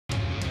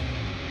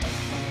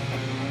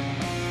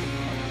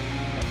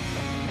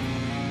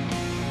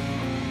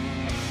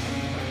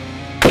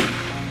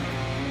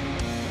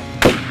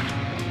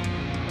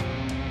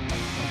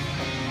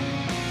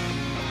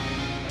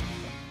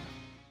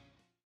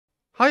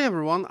Hi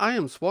everyone, I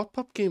am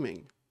SWATPop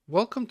Gaming.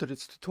 Welcome to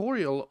this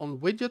tutorial on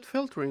widget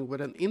filtering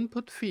with an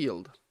input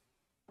field.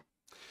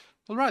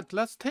 Alright,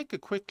 let's take a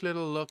quick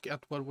little look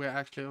at what we're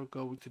actually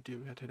going to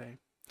do here today.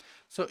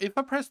 So if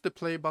I press the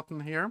play button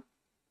here,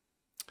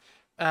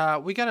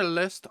 we get a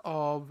list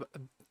of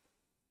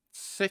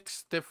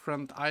 6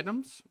 different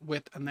items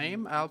with a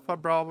name: Alpha,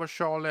 Bravo,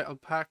 Charlie,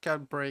 Alpaca,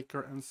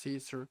 Breaker, and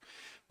Caesar.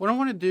 What I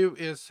want to do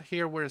is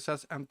here where it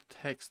says enter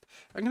text,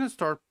 I'm going to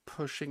start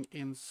pushing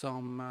in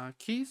some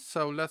keys.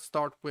 So let's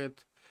start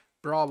with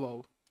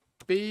Bravo.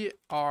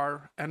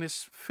 BR, and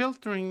it's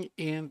filtering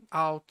in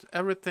out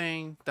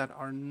everything that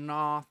are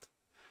not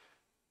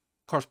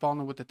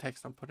corresponding with the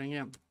text I'm putting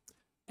in.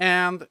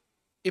 And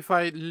if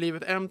I leave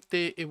it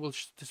empty, it will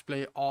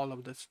display all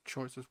of the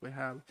choices we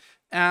have.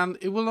 And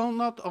it will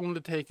not only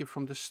take it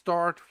from the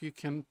start, you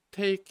can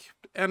take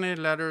any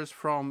letters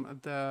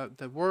from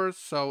the words.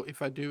 So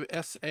if I do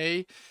SA,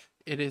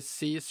 it is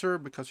Caesar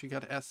because you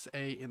got SA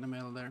in the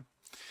middle there.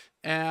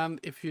 And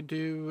if you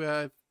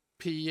do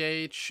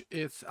PH,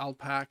 it's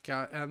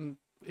Alpaca. And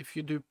if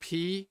you do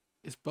P,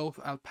 it's both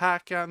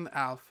Alpaca and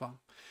Alpha.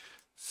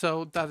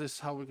 So that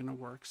is how we're going to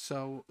work.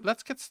 So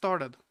let's get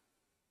started.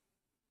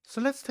 So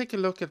let's take a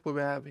look at what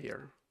we have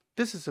here.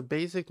 This is a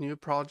basic new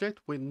project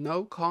with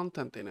no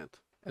content in it.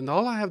 And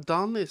all I have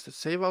done is to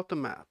save out the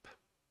map.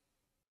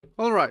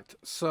 Alright,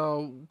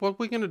 so what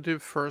we're going to do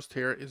first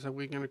here is that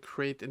we're going to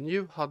create a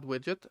new HUD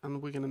widget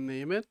and we're going to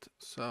name it.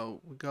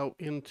 So we go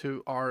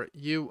into our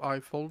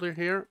UI folder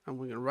here and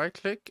we're going to right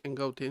click and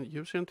go to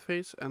user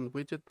interface and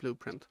widget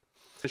blueprint.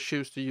 I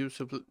choose the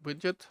user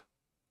widget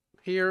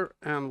here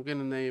and we're going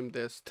to name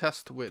this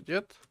test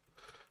widget.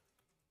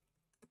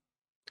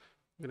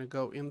 I'm going to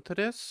go into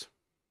this.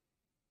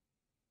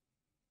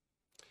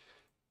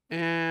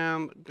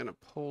 And I'm gonna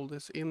pull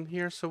this in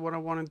here. So what I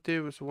want to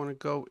do is I want to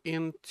go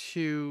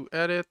into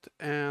edit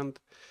and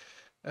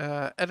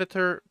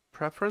editor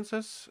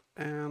preferences,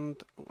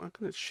 and I'm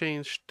going to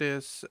change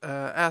this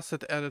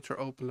asset editor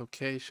open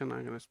location.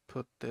 I'm going to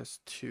put this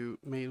to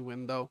main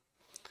window,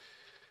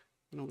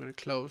 and I'm going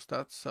to close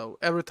that. So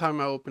every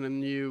time I open a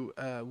new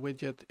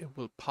widget, it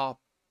will pop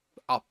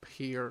up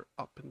here,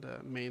 up in the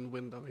main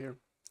window here.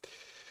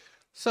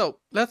 So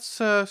let's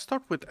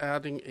start with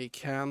adding a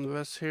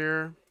canvas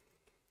here.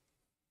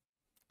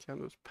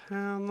 Canvas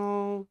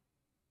panel,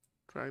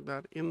 drag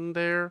that in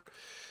there.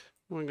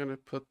 We're going to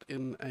put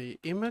in a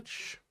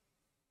image.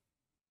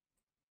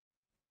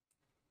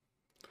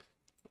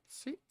 Let's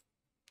see.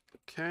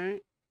 Okay.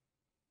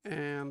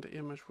 And the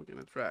image, we're going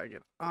to drag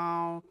it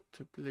out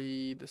to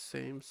be the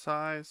same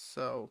size.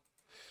 So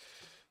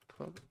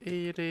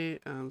 1280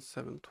 and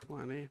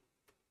 720.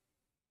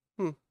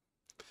 Let's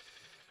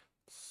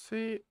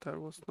see, that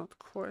was not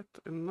quite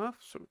enough.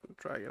 So we're going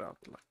to drag it out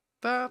like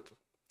that.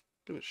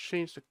 Going to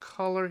change the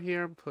color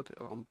here, put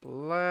it on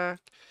black.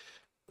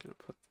 Going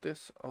to put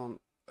this on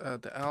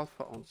the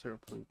alpha on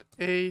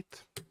 0.8.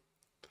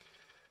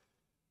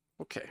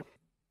 Okay,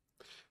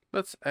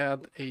 let's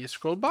add a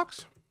scroll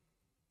box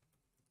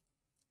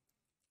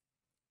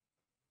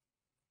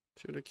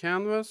to the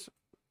canvas.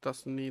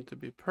 Doesn't need to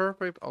be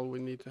perfect. All we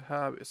need to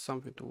have is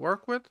something to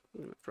work with.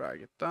 I'm going to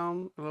drag it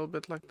down a little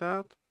bit like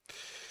that.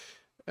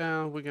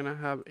 And we're going to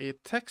have a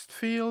text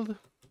field.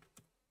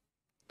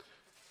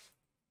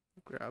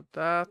 Grab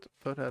that,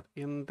 put that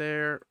in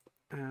there,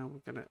 and we're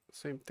gonna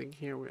same thing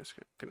here. We're just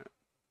gonna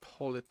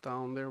pull it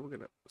down there. We're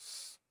gonna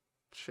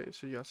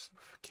change the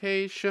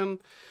justification.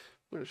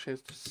 We're gonna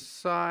change the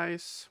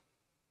size.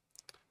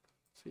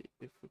 See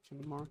if we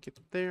can mark it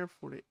there.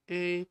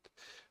 48.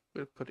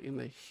 We'll put in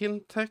a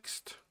hint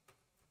text.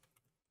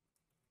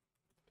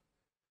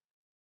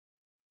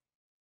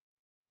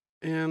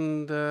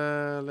 And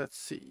let's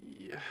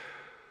see.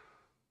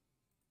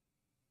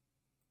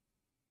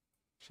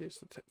 Change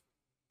the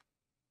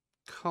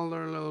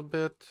color a little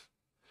bit,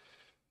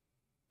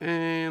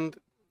 and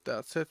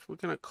that's it. We're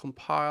gonna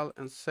compile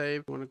and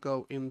save. We're gonna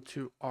go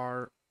into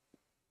our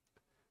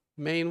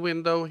main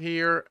window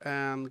here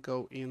and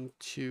go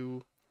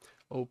into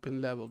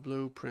open level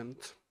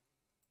blueprint.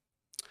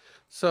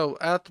 So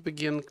at the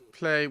begin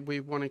play, we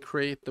want to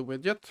create the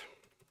widget,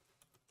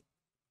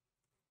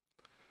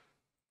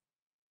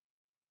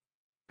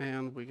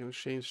 and we're gonna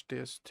change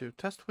this to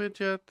test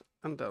widget,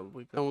 and then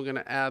we're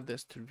gonna add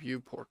this to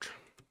viewport.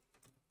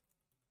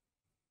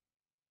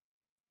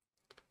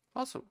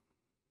 Awesome.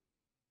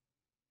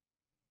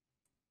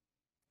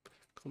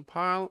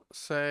 Compile,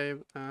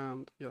 save,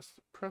 and just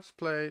press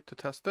play to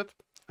test it.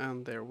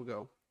 And there we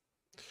go.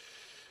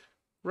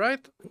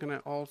 Right, I'm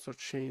gonna also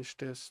change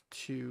this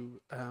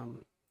to a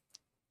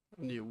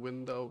new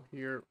window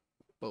here.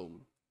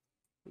 Boom,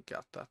 we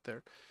got that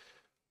there.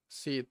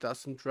 See, it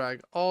doesn't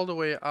drag all the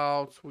way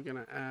out. So we're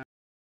gonna add.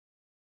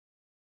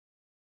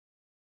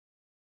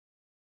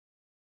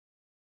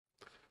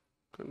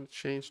 Gonna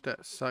change the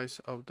size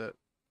of the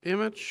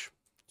image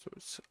so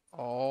it's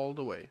all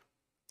the way.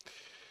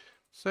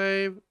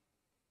 Save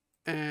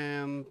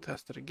and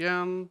test it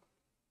again,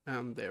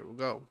 and there we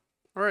go.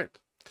 All right,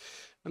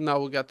 and now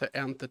we got to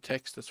enter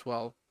text as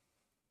well,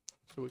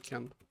 so we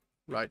can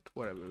write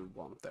whatever we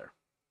want there.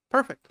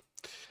 Perfect.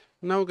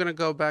 Now we're going to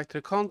go back to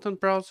the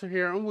content browser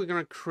here, and we're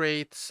going to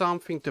create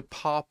something to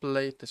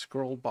populate the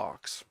scroll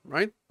box,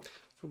 right? So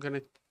we're going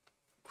to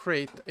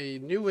create a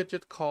new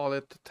widget, call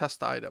it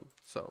test item.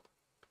 So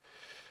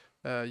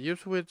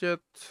user widget,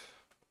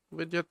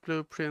 widget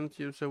blueprint,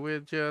 user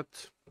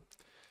widget,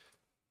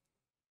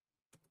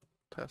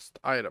 test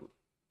item.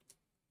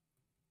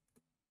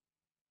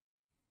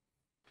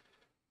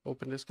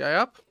 Open this guy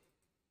up.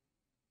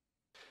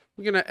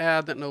 We're going to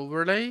add an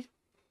overlay.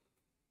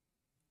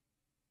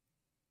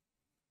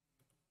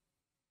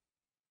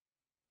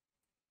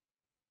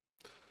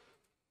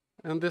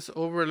 And this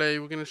overlay,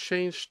 we're going to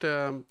change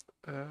the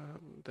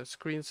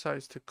screen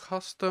size to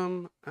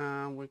custom,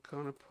 and we're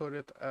going to put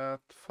it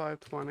at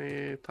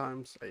 520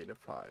 times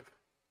 85.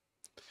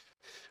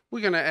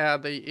 We're going to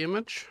add the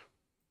image.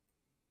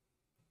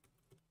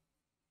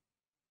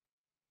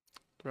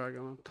 Drag it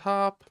on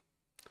top.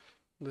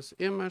 This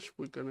image,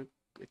 we're going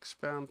to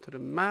expand to the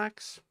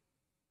max.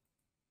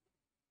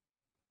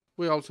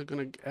 We're also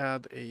going to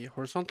add a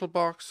horizontal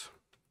box.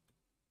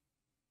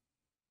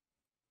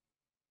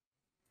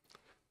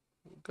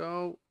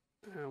 Go,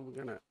 and we're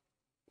gonna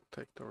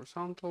take the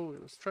horizontal, we're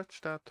gonna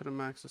stretch that to the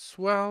max as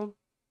well.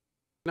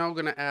 Now we're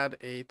gonna add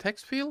a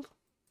text field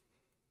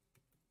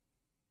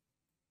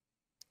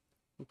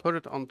and put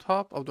it on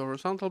top of the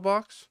horizontal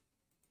box,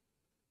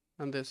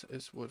 and this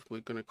is what we're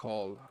gonna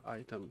call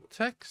item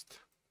text.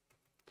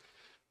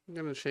 I'm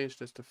gonna change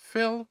this to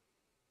fill.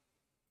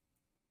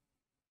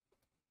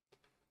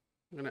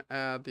 I'm gonna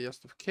add the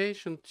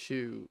justification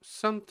to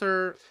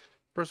center.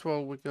 First of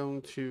all, we're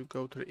going to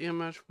go to the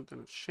image. We're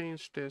going to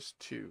change this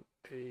to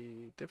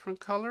a different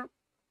color.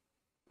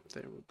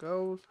 There we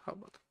go. How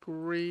about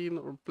green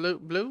or blue?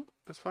 Blue,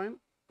 that's fine.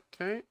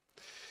 Okay.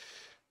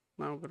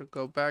 Now we're going to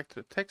go back to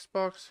the text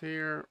box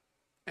here.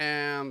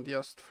 And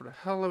just for the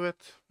hell of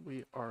it,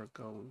 we are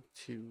going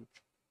to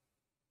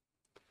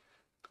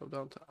go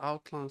down to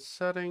outline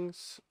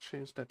settings,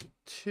 change that to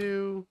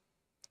 2.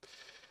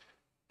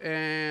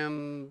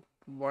 And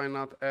why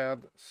not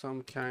add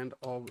some kind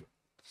of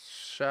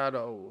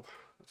shadow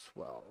as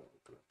well. I'm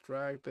gonna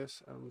drag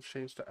this and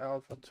change the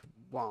alpha to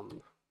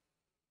 1.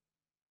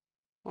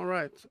 All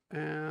right,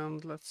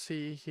 and let's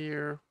see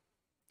here.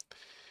 I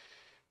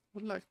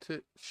would like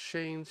to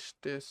change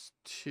this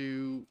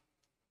to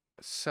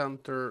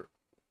center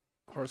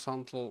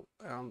horizontal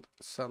and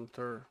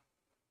center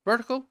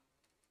vertical.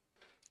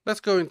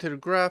 Let's go into the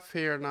graph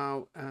here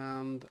now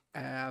and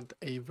add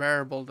a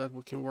variable that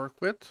we can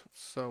work with.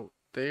 So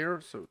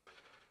there,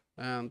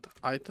 and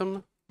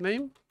item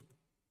name.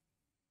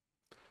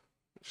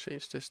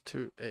 Change this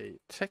to a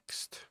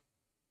text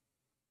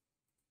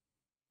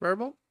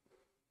variable.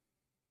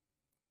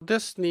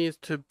 This needs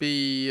to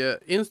be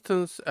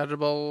instance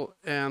editable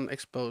and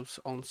expose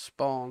on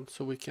spawn,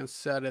 so we can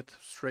set it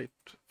straight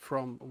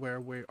from where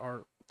we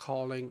are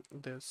calling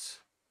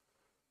this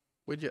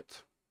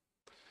widget.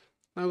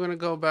 Now we're going to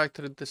go back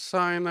to the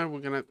designer.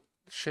 We're going to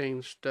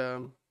change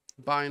the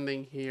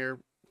binding here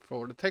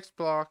for the text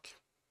block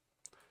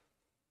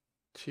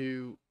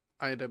to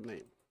item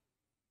name.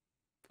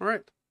 All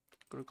right.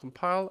 Going to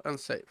compile and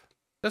save.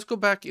 Let's go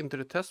back into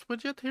the test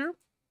widget here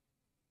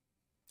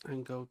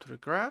and go to the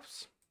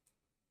graphs.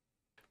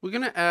 We're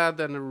going to add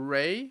an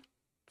array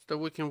that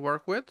we can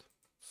work with.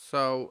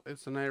 So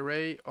it's an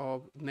array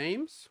of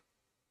names.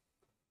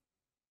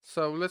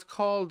 So let's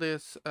call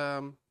this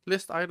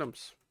list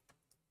items.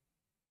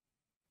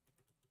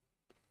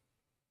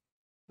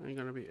 And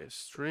going to be a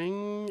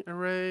string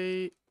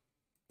array,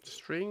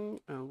 string,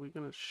 and we're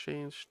going to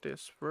change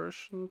this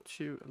version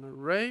to an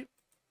array.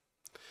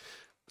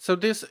 So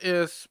this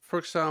is, for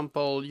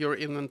example, your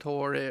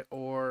inventory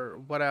or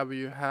whatever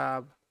you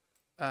have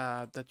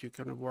that you're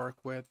going to work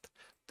with.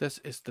 This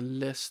is the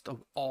list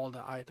of all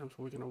the items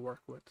we're going to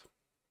work with.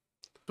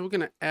 So we're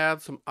going to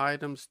add some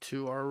items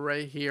to our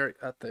array here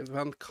at the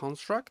event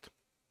construct.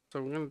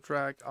 So we're going to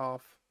drag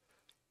off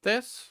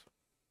this,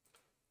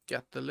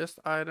 get the list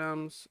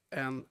items,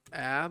 and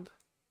add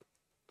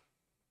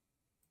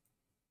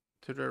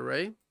to the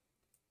array.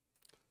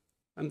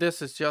 And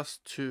this is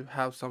just to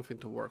have something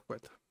to work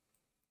with.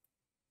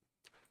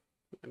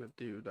 We're going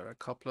to do that a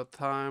couple of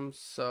times.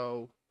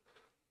 So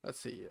let's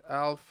see,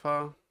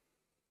 alpha.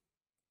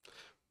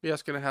 We're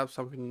just going to have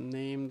something to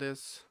name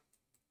this.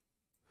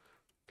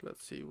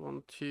 Let's see,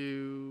 1,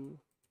 2,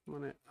 how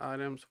many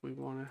items we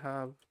want to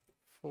have?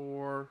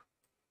 4,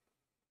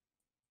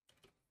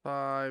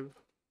 5.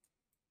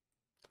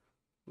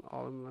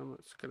 All of them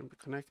is going to be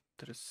connected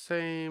to the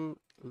same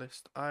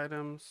list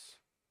items.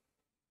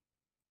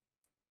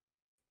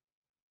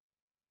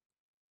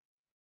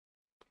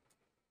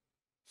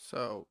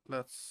 So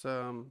let's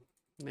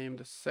name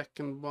the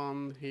second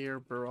one here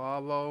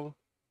Bravo.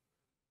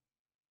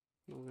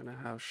 We're going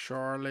to have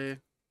Charlie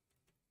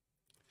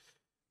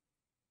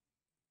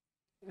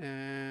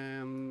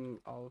and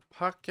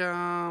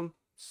Alpaca,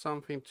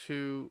 something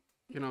to,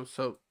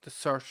 so the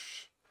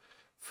search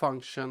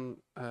function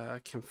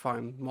can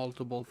find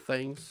multiple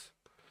things.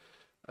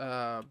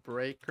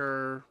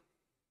 Breaker,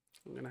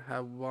 I'm gonna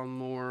have one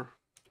more.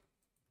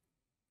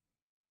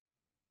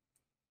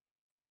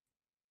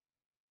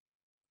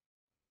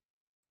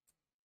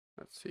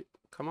 Let's see,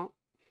 come on.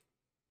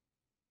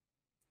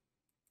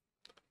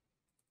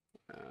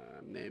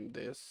 Name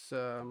this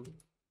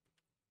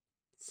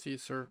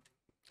Caesar.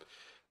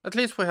 At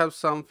least we have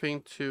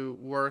something to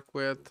work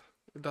with.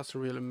 It doesn't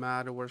really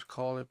matter what to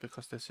call it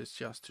because this is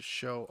just to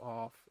show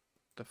off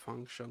the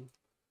function.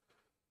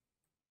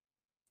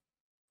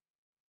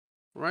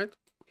 Right?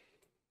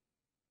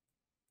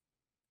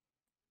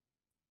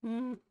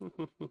 Drag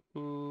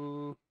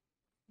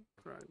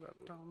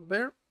that down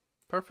there.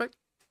 Perfect.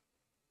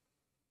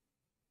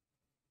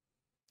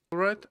 All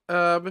right.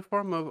 Before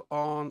I move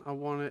on, I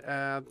want to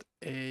add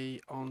a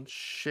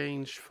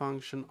onChange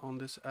function on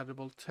this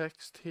editable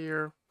text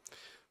here.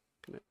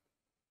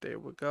 There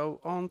we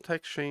go. On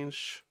text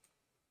change.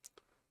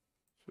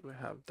 So we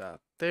have that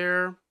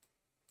there.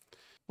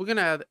 We're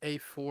gonna add a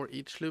for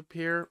each loop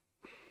here.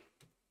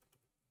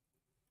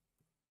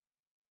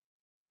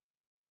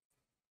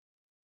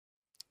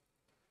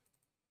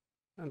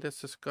 And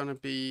this is gonna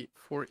be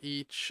for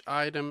each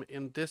item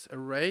in this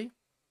array.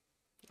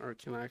 Or I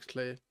can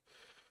actually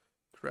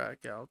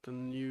drag out a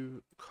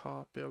new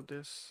copy of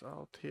this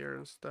out here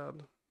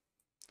instead.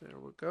 There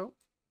we go.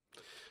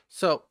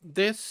 So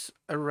this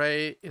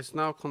array is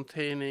now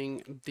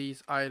containing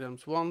these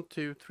items 1,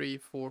 2, 3,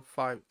 4,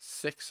 5,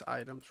 6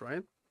 items,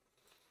 right?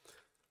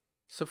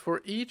 So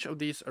for each of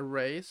these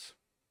arrays,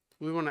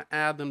 we want to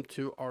add them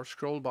to our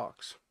scroll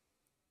box.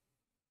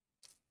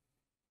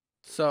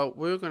 So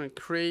we're going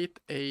to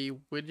create a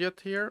widget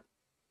here.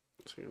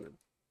 So we're going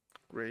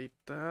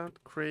to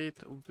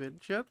create a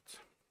widget.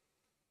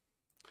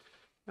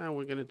 And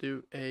we're going to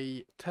do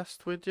a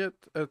test widget,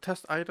 a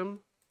test item.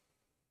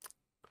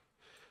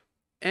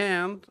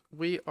 And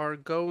we are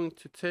going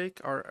to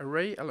take our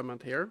array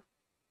element here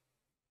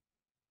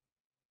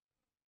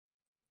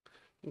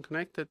and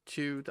connect it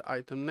to the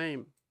item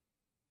name.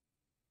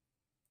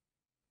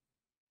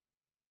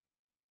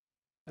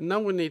 And now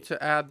we need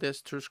to add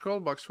this to a scroll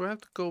box. We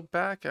have to go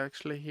back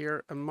actually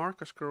here and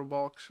mark a scroll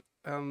box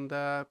and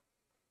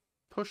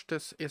push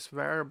this is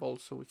variable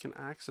so we can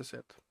access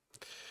it.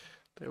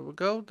 There we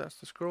go. That's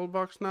the scroll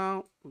box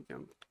now. We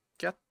can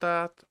get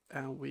that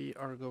and we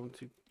are going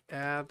to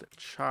add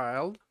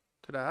child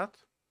to that.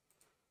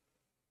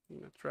 I'm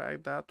going to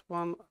drag that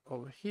one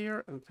over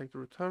here and take the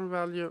return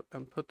value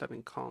and put that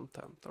in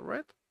content. All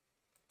right.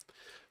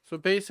 So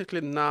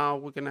basically now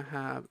we're going to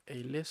have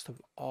a list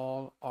of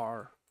all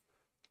our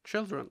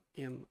children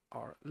in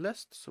our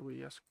list. So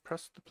we just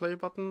press the play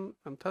button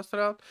and test it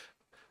out.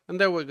 And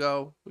there we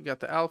go. We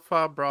got the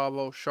Alpha,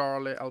 Bravo,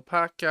 Charlie,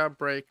 Alpaca,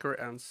 Breaker,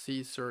 and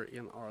Caesar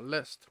in our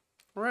list.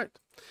 All right.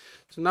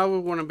 So now we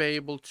want to be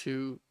able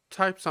to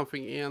type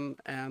something in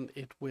and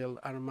it will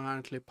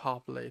automatically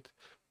populate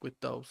with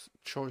those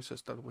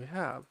choices that we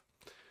have.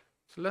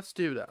 So let's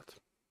do that.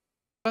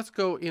 Let's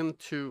go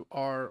into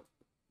our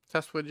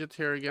test widget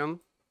here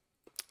again.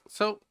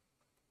 So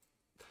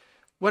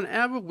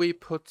whenever we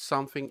put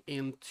something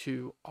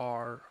into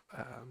our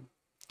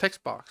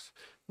text box,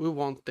 we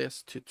want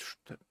this to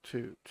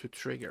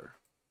trigger,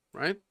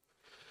 right?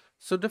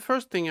 So the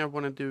first thing I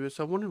want to do is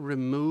I want to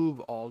remove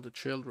all the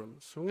children.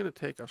 So I'm going to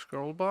take our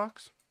scroll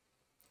box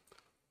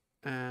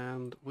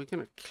and we're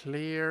going to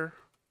clear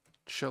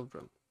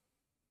children.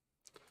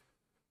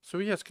 So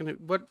we're just going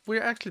to, what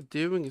we're actually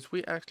doing is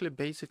we're actually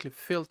basically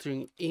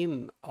filtering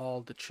in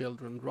all the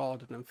children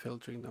rather than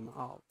filtering them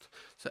out.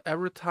 So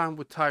every time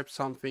we type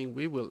something,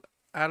 we will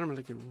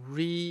automatically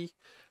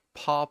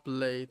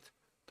repopulate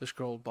the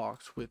scroll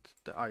box with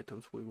the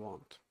items we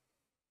want.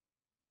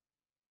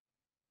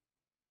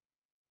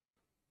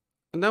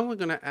 And then we're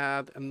going to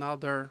add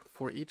another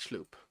for each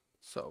loop.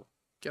 So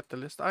get the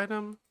list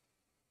item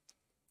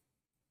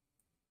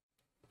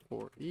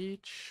for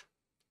each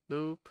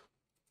loop.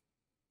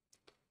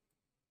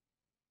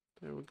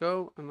 There we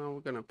go. And now we're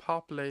going to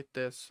populate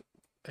this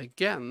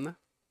again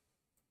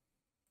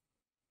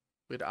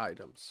with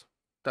items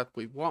that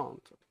we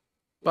want,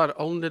 but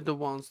only the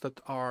ones that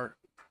are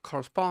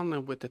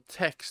corresponding with the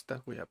text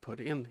that we have put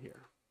in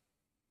here.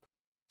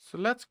 So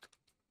let's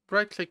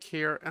right click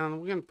here and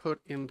we're going to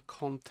put in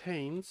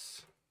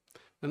contains,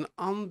 and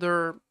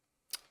under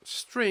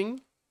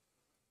string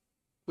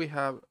we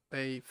have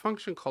a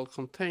function called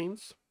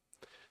contains,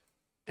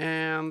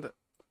 and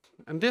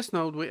in this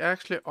node we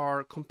actually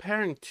are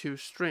comparing two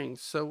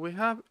strings. So we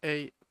have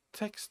a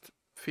text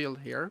field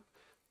here,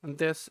 and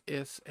this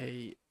is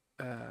a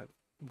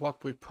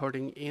what we're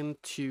putting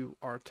into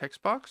our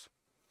text box,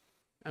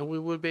 and we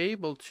will be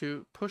able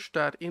to push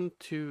that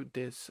into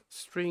this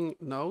string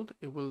node.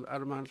 It will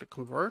automatically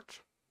convert.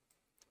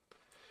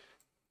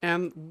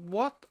 And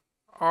what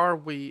are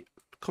we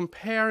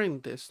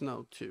comparing this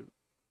node to?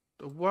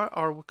 What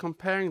are we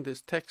comparing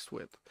this text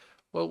with?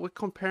 Well, we're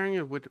comparing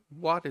it with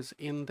what is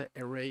in the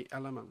array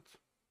element.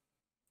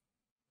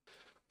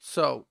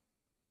 So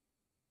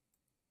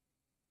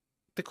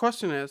the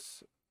question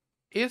is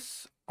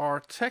our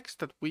text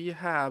that we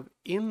have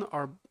in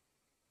our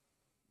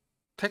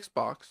text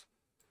box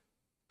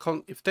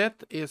if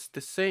that is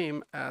the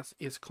same as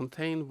is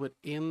contained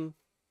within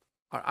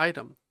our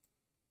item.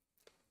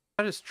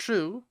 That is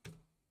true.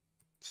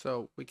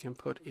 So we can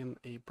put in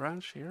a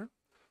branch here.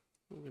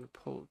 We're going to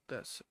pull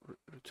this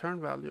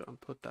return value and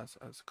put that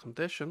as a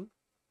condition.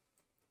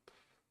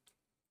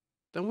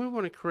 Then we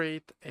want to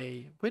create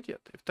a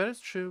widget. If that is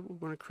true, we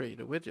want to create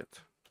a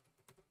widget.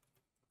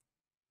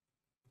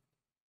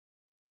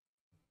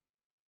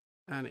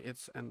 And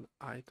it's an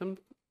item,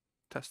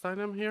 test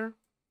item here.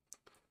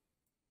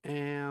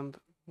 And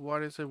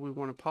what is it we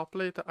want to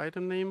populate the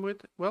item name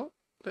with? Well,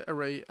 the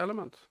array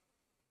element.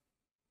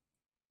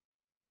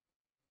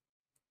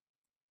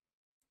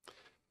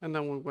 And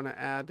then we're going to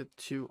add it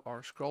to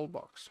our scroll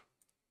box.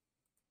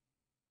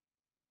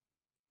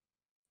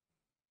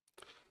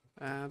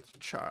 Add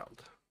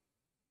child.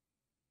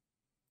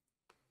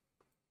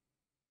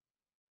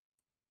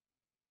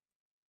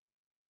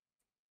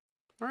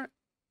 All right.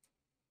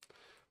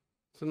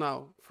 So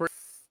now, for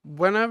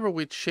whenever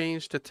we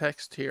change the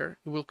text here,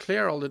 it will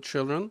clear all the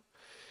children.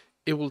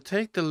 It will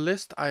take the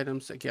list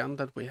items again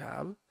that we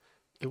have.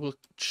 It will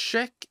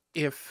check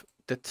if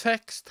the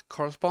text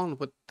corresponds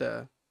with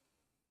the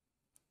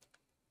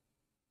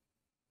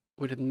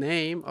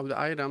name of the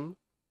item.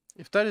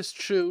 If that is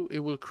true,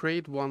 it will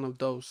create one of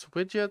those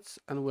widgets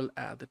and will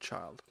add the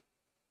child.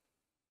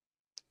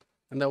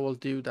 And that will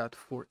do that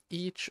for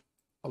each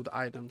of the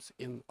items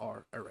in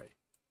our array.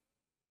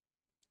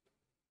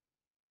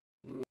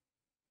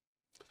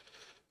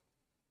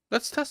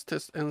 Let's test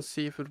this and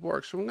see if it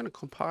works. So I'm going to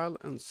compile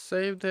and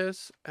save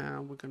this,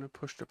 and we're going to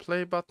push the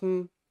play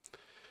button.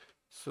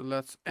 So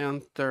let's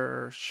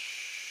enter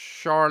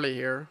Charlie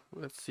here.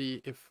 Let's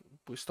see if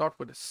we start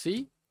with a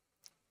C.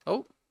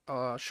 Oh,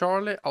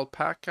 Charlie,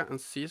 Alpaca,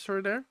 and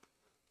Caesar there.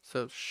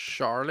 So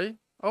Charlie.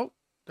 Oh,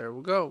 there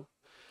we go.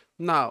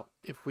 Now,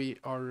 if we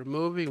are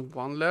removing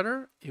one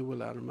letter, it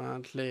will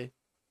automatically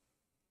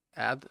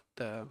add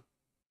the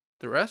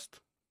rest.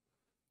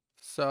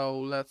 So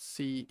let's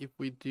see if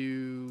we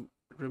do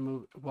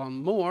remove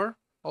one more.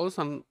 All of a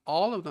sudden,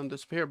 all of them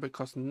disappear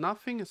because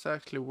nothing is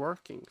actually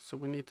working. So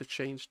we need to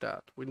change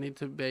that. We need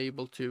to be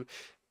able to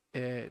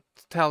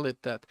tell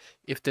it that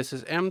if this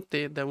is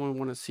empty, then we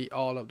want to see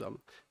all of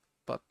them.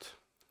 But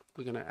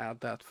we're going to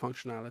add that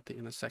functionality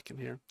in a second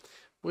here.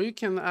 We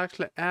can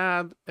actually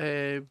add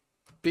a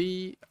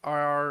BRAVO,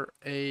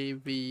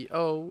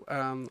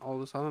 and all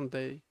of a sudden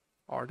they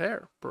are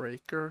there.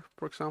 Breaker,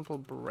 for example,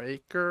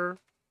 breaker.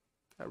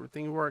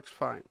 Everything works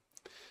fine.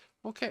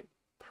 Okay,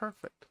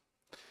 perfect.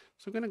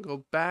 So we're going to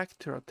go back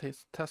to our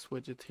test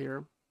widget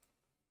here.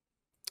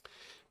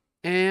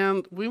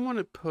 And we want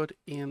to put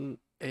in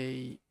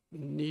a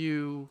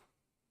new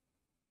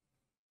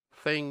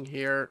thing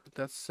here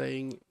that's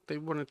saying they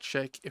want to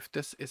check if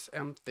this is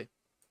empty.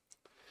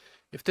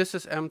 If this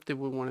is empty,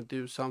 we want to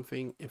do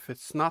something. If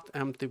it's not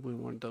empty, we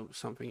want to do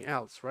something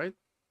else, right?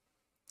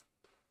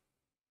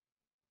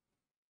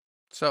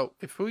 So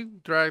if we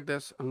drag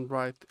this and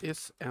write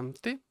is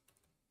empty,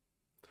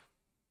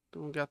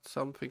 then we got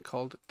something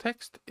called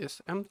text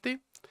is empty,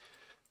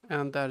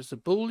 and that is a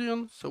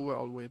boolean. So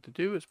all we have to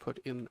do is put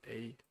in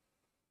a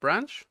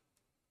branch,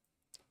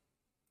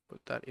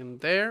 put that in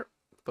there,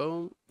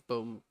 boom,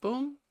 boom,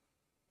 boom.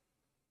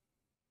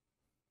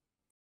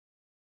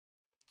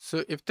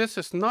 So if this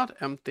is not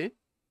empty,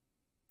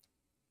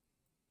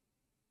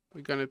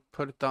 we're going to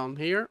put it down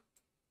here.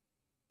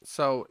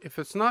 So if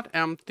it's not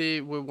empty,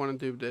 we want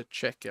to do the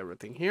check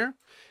everything here.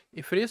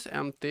 If it is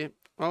empty,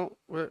 well,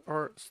 we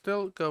are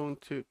still going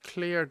to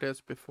clear this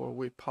before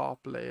we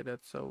populate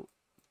it. So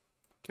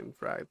we can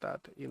drag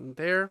that in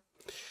there.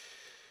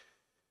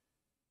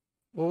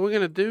 What we're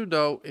going to do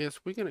though is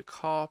we're going to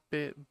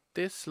copy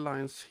these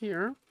lines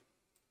here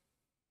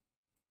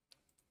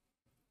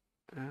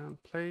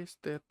and place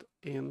it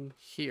in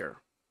here.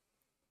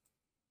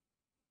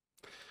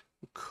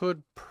 We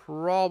could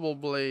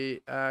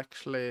probably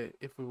actually,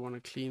 if we want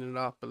to clean it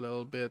up a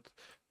little bit,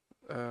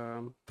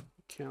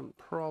 can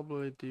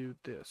probably do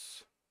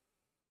this.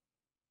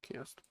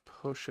 Just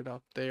push it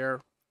up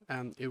there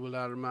and it will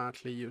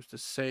automatically use the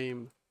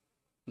same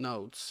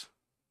nodes.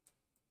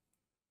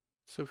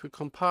 So if we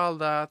compile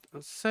that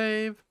and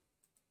save,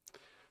 we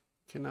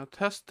can now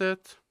test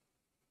it.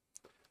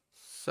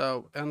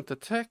 So enter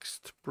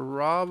text,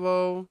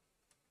 Bravo,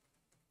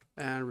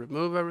 and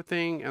remove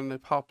everything, and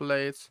it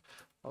populates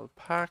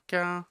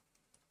Alpaca.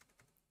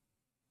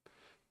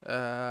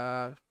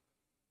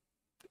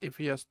 If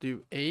you just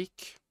do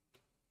Ake,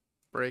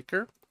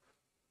 breaker,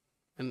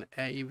 and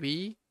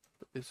AV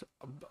is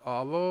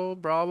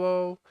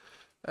Bravo,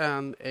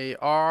 and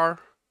AR.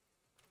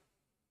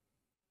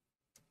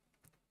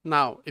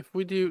 Now, if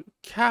we do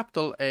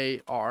capital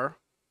AR,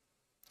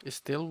 it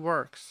still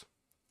works.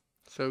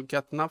 So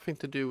got nothing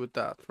to do with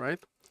that,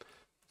 right?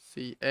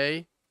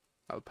 CA,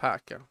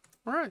 Alpaca.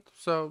 All right,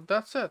 so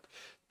that's it.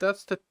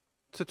 That's the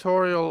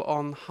tutorial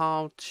on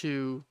how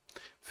to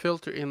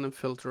filter in and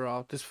filter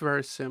out. It's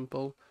very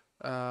simple,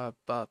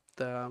 but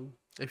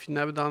if you've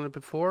never done it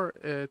before,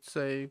 it's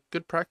a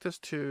good practice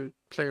to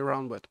play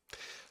around with.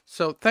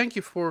 So thank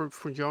you for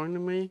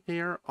joining me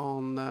here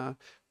on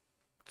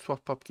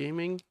SwapPop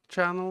Gaming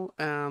channel.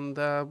 And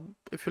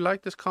if you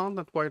like this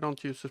content, why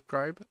don't you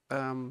subscribe?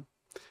 And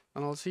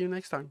I'll see you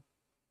next time.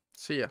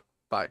 See ya.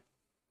 Bye.